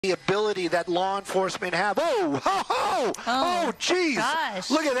the ability that law enforcement have. Oh, geez.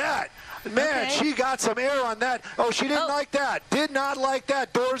 Gosh. Look at that. Man, Okay. she got some air on that. Oh, she didn't like that. Did not like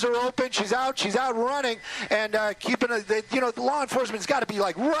that. Doors are open. She's out running and keeping the law enforcement's got to be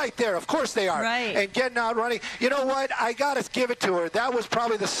like right there. Of course they are. Right. And getting out running. You know what? I got to give it to her. That was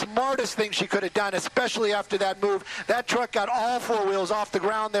probably the smartest thing she could have done, especially after that move. That truck got all four wheels off the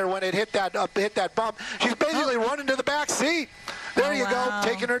ground there when it hit that bump. She's basically running to the back seat. There you go,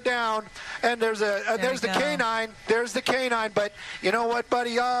 taking her down. And there's the canine. There's the canine. But you know what,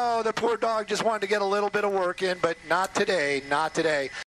 buddy? Oh, the poor dog just wanted to get a little bit of work in, but not today. Not today.